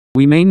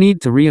We may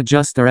need to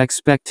readjust our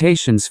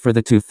expectations for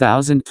the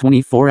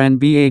 2024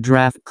 NBA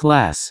draft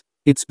class.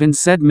 It's been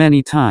said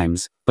many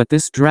times, but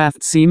this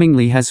draft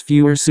seemingly has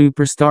fewer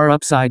superstar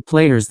upside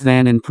players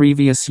than in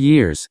previous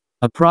years.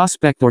 A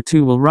prospect or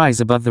two will rise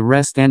above the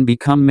rest and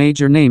become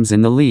major names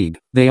in the league.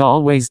 They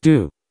always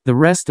do. The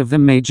rest of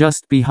them may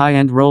just be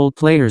high-end role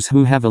players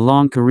who have a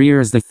long career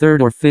as the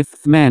third or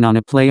fifth man on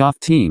a playoff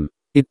team.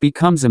 It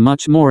becomes a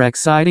much more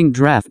exciting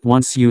draft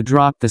once you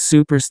drop the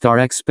superstar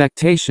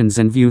expectations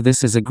and view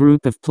this as a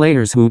group of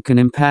players who can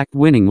impact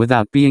winning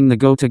without being the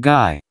go-to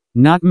guy.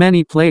 Not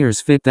many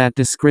players fit that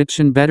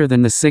description better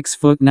than the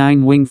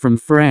 6'9" wing from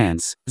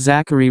France,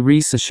 Zaccharie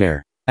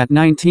Risacher. At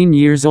 19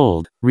 years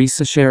old,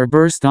 Risacher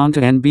burst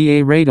onto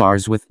NBA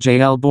radars with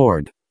JL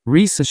Board.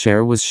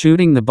 Risacher was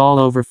shooting the ball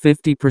over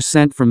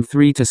 50% from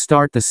three to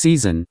start the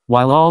season,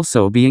 while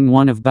also being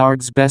one of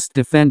Board's best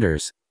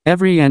defenders.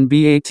 Every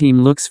NBA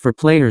team looks for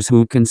players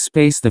who can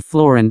space the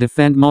floor and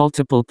defend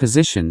multiple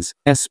positions,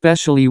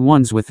 especially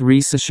ones with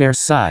Risacher's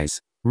size.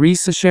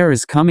 Risacher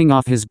is coming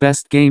off his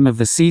best game of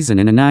the season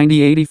in a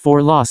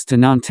 90-84 loss to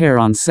Nanterre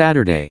on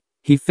Saturday.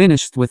 He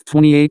finished with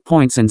 28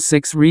 points and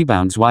 6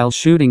 rebounds while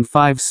shooting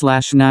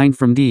 5/9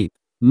 from deep.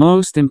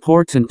 Most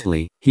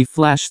importantly, he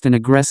flashed an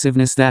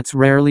aggressiveness that's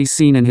rarely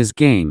seen in his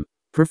game.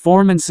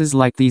 Performances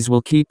like these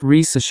will keep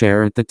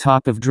Risacher at the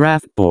top of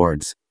draft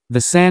boards. The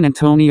San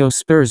Antonio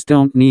Spurs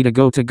don't need a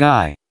go-to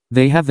guy.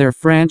 They have their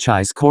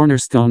franchise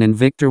cornerstone in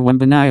Victor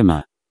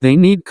Wembanyama. They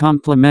need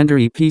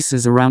complementary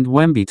pieces around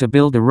Wemby to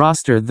build a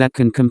roster that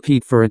can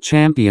compete for a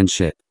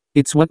championship.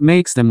 It's what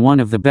makes them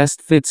one of the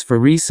best fits for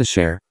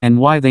Risacher, and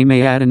why they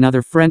may add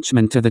another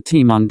Frenchman to the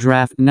team on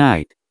draft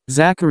night.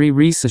 Zaccharie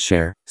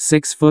Risacher,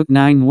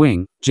 6'9"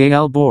 wing,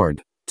 JL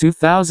Board.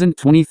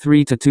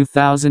 2023 to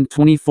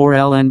 2024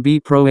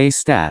 LNB Pro A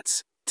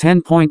stats.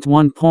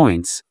 10.1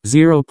 points,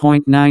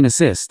 0.9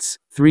 assists,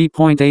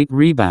 3.8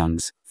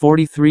 rebounds,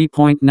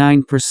 43.9%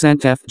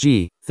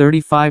 FG,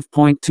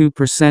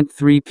 35.2%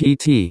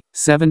 3PT,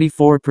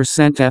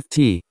 74%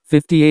 FT,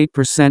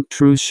 58%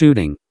 true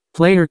shooting.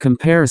 Player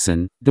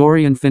comparison,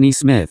 Dorian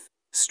Finney-Smith.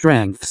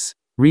 Strengths.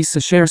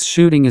 Risacher's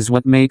shooting is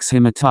what makes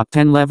him a top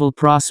 10 level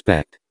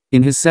prospect.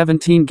 In his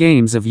 17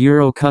 games of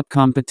Euro Cup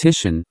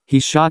competition,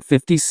 he shot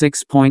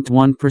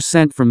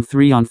 56.1% from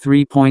 3 on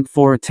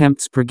 3.4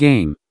 attempts per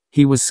game.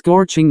 He was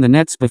scorching the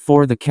nets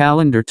before the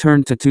calendar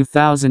turned to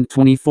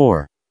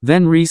 2024.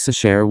 Then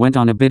Risacher went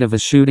on a bit of a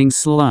shooting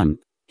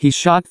slump. He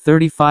shot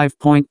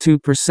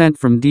 35.2%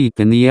 from deep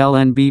in the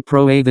LNB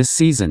Pro A this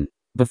season.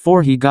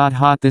 Before he got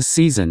hot this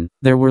season,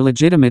 there were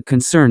legitimate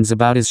concerns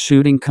about his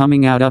shooting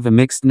coming out of a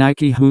mixed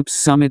Nike Hoops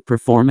Summit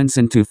performance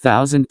in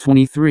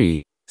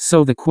 2023.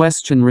 So the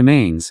question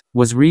remains,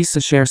 was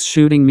Risacher's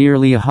shooting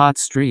merely a hot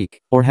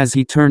streak, or has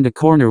he turned a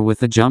corner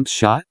with a jump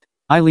shot?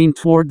 I lean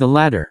toward the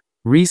latter.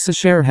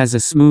 Risacher has a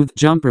smooth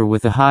jumper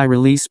with a high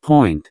release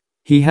point.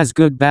 He has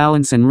good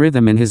balance and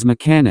rhythm in his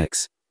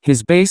mechanics.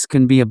 His base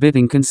can be a bit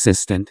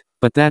inconsistent,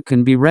 but that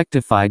can be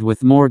rectified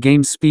with more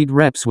game speed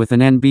reps with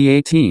an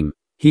NBA team.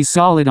 He's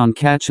solid on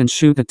catch and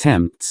shoot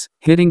attempts,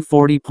 hitting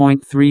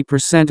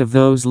 40.3% of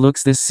those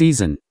looks this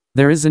season.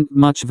 There isn't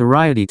much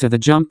variety to the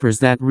jumpers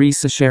that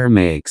Risacher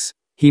makes.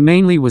 He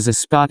mainly was a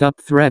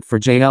spot-up threat for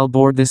JL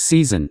Board this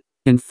season.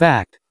 In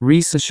fact,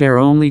 Risacher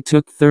only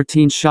took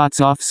 13 shots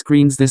off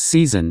screens this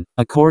season,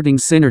 according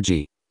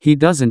Synergy. He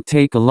doesn't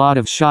take a lot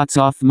of shots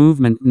off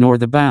movement nor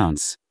the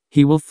bounce.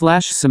 He will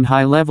flash some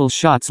high-level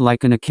shots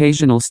like an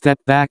occasional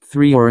step-back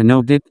three or a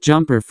no-dip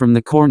jumper from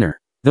the corner.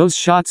 Those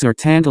shots are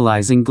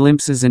tantalizing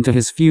glimpses into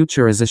his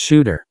future as a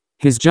shooter.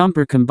 His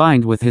jumper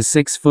combined with his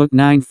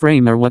 6'9"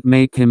 frame are what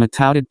make him a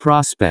touted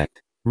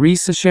prospect.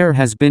 Risacher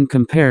has been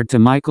compared to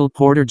Michael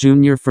Porter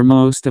Jr. for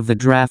most of the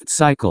draft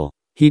cycle.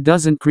 He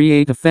doesn't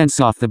create offense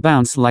off the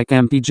bounce like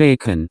MPJ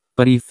can,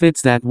 but he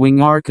fits that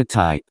wing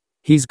archetype.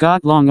 He's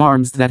got long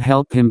arms that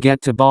help him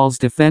get to balls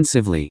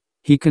defensively.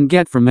 He can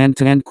get from end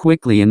to end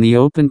quickly in the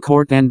open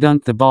court and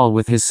dunk the ball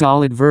with his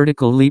solid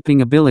vertical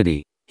leaping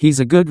ability. He's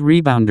a good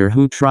rebounder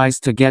who tries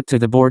to get to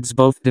the boards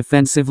both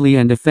defensively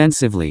and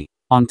offensively.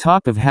 On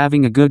top of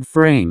having a good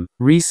frame,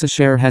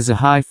 Risacher has a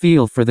high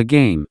feel for the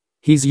game.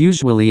 He's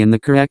usually in the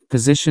correct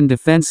position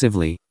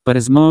defensively, but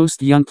as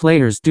most young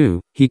players do,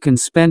 he can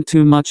spend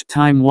too much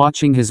time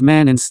watching his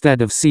man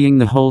instead of seeing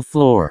the whole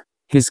floor.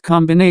 His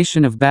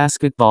combination of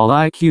basketball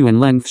IQ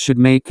and length should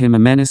make him a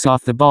menace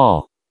off the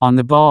ball. On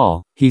the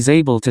ball, he's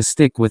able to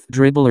stick with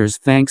dribblers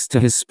thanks to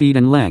his speed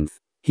and length.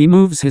 He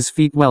moves his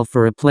feet well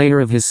for a player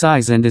of his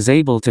size and is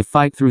able to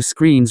fight through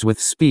screens with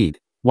speed.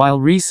 While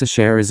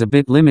Risacher is a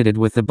bit limited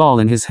with the ball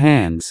in his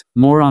hands,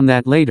 more on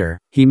that later,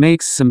 he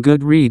makes some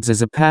good reads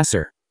as a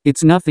passer.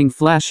 It's nothing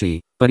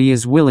flashy, but he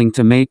is willing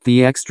to make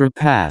the extra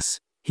pass.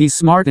 He's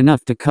smart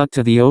enough to cut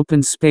to the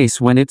open space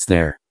when it's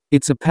there.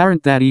 It's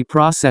apparent that he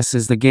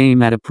processes the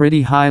game at a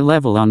pretty high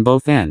level on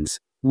both ends.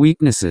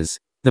 Weaknesses.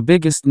 The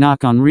biggest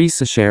knock on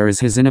Risacher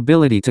is his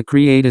inability to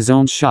create his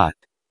own shot.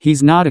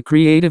 He's not a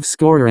creative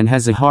scorer and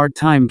has a hard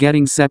time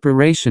getting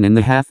separation in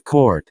the half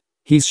court.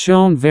 He's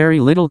shown very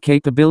little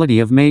capability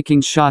of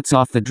making shots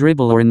off the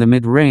dribble or in the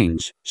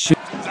mid-range.